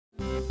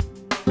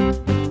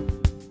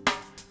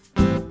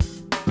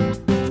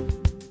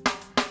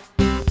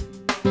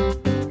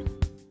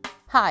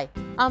Hi,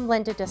 I'm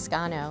Linda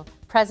Descano,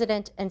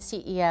 President and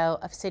CEO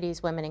of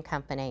Citi's Women &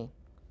 Company.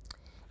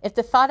 If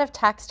the thought of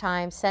tax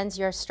time sends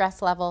your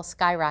stress level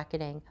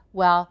skyrocketing,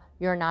 well,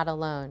 you're not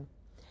alone.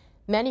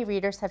 Many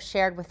readers have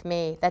shared with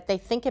me that they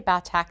think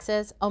about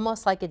taxes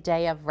almost like a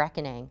day of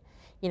reckoning,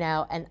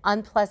 an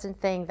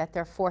unpleasant thing that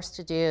they're forced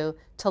to do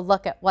to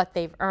look at what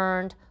they've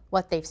earned,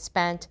 what they've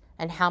spent,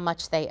 and how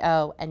much they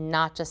owe, and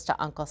not just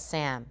to Uncle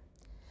Sam.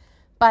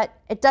 But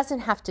it doesn't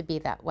have to be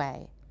that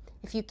way.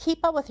 If you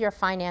keep up with your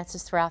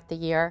finances throughout the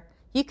year,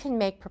 you can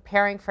make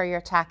preparing for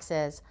your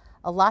taxes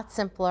a lot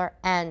simpler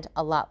and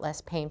a lot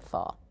less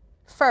painful.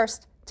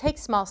 First, take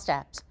small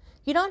steps.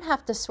 You don't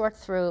have to sort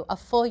through a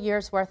full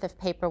year's worth of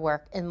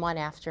paperwork in one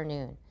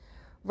afternoon.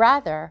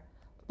 Rather,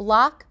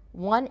 block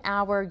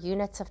 1-hour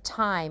units of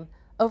time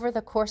over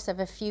the course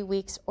of a few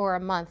weeks or a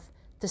month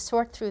to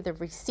sort through the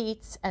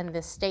receipts and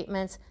the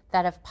statements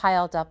that have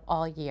piled up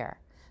all year.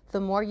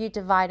 The more you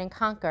divide and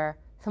conquer,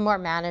 the more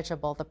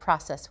manageable the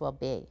process will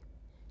be.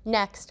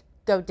 Next,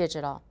 go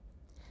digital.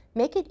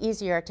 Make it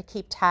easier to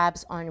keep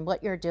tabs on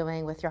what you're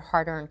doing with your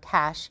hard-earned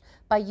cash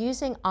by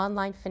using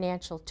online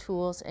financial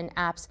tools and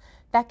apps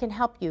that can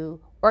help you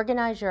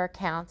organize your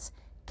accounts,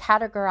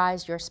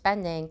 categorize your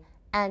spending,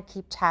 and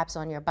keep tabs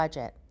on your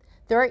budget.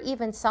 There are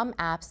even some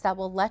apps that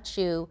will let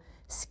you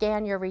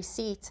scan your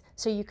receipts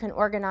so you can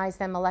organize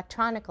them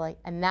electronically,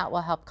 and that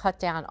will help cut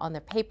down on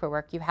the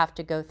paperwork you have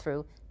to go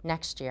through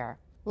next year.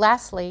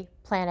 Lastly,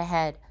 plan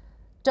ahead.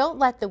 Don't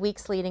let the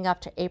weeks leading up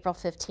to April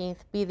 15th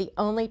be the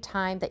only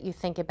time that you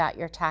think about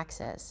your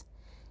taxes.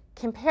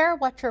 Compare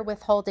what you're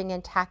withholding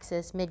in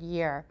taxes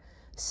mid-year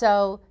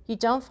so you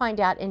don't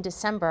find out in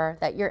December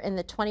that you're in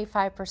the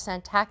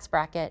 25% tax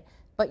bracket,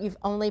 but you've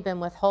only been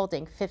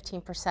withholding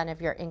 15%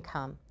 of your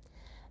income.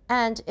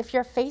 And if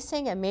you're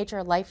facing a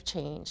major life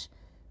change,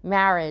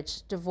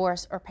 marriage,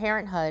 divorce, or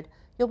parenthood,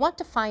 you'll want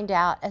to find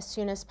out as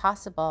soon as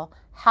possible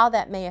how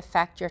that may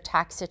affect your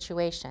tax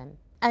situation.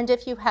 And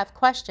if you have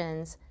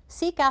questions,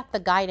 seek out the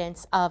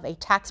guidance of a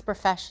tax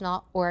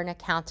professional or an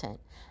accountant.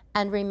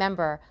 And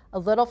remember, a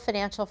little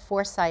financial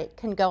foresight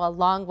can go a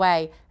long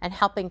way in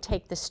helping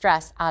take the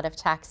stress out of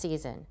tax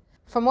season.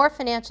 For more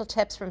financial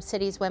tips from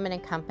Citi's Women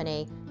 &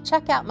 Company,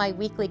 check out my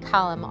weekly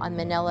column on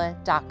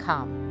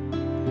manila.com.